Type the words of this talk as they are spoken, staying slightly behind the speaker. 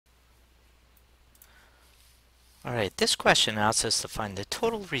Alright, this question asks us to find the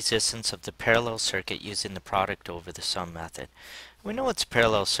total resistance of the parallel circuit using the product over the sum method. We know it's a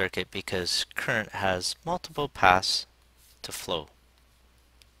parallel circuit because current has multiple paths to flow.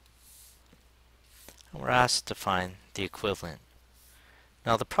 And we're asked to find the equivalent.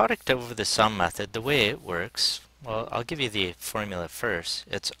 Now the product over the sum method, the way it works, well, I'll give you the formula first.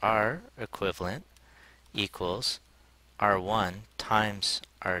 It's R equivalent equals R1 times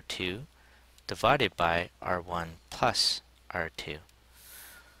R2 divided by R1 plus R2.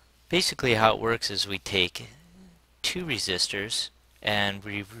 Basically how it works is we take two resistors and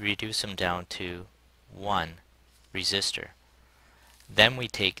we reduce them down to one resistor. Then we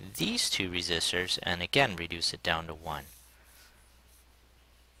take these two resistors and again reduce it down to one.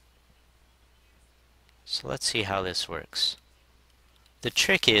 So let's see how this works. The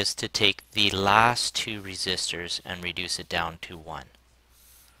trick is to take the last two resistors and reduce it down to one.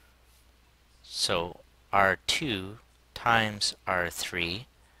 So R2 times R3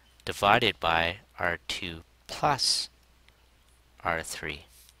 divided by R2 plus R3.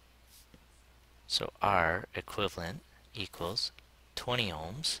 So R equivalent equals 20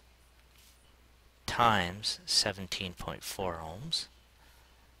 ohms times 17.4 ohms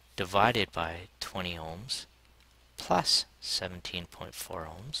divided by 20 ohms plus 17.4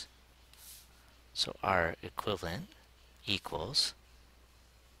 ohms. So R equivalent equals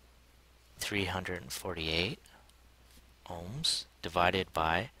 348 ohms divided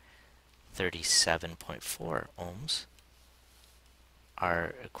by 37.4 ohms.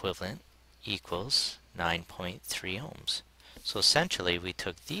 R equivalent equals 9.3 ohms. So essentially we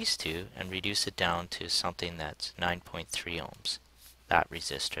took these two and reduced it down to something that's 9.3 ohms. That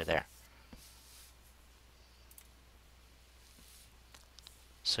resistor there.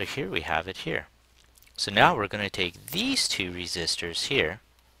 So here we have it here. So now we're going to take these two resistors here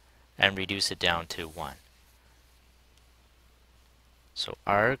and reduce it down to 1. So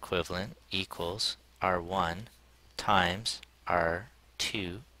R equivalent equals R1 times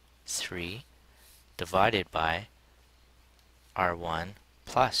R2, 3, divided by R1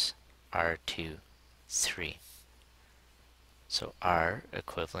 plus R2, 3. So R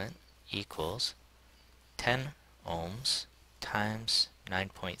equivalent equals 10 ohms times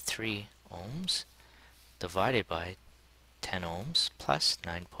 9.3 ohms divided by 10 ohms plus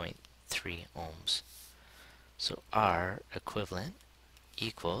 9.3 ohms. So R equivalent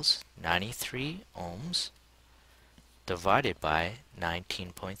equals 93 ohms divided by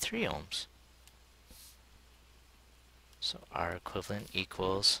 19.3 ohms. So R equivalent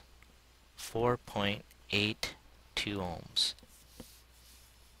equals 4.82 ohms.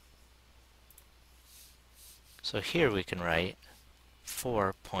 So here we can write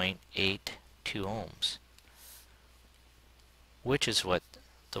 4.82 ohms, which is what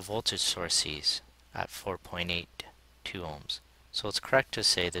the voltage source sees at 4.82 ohms. So it's correct to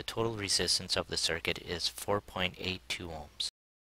say the total resistance of the circuit is 4.82 ohms.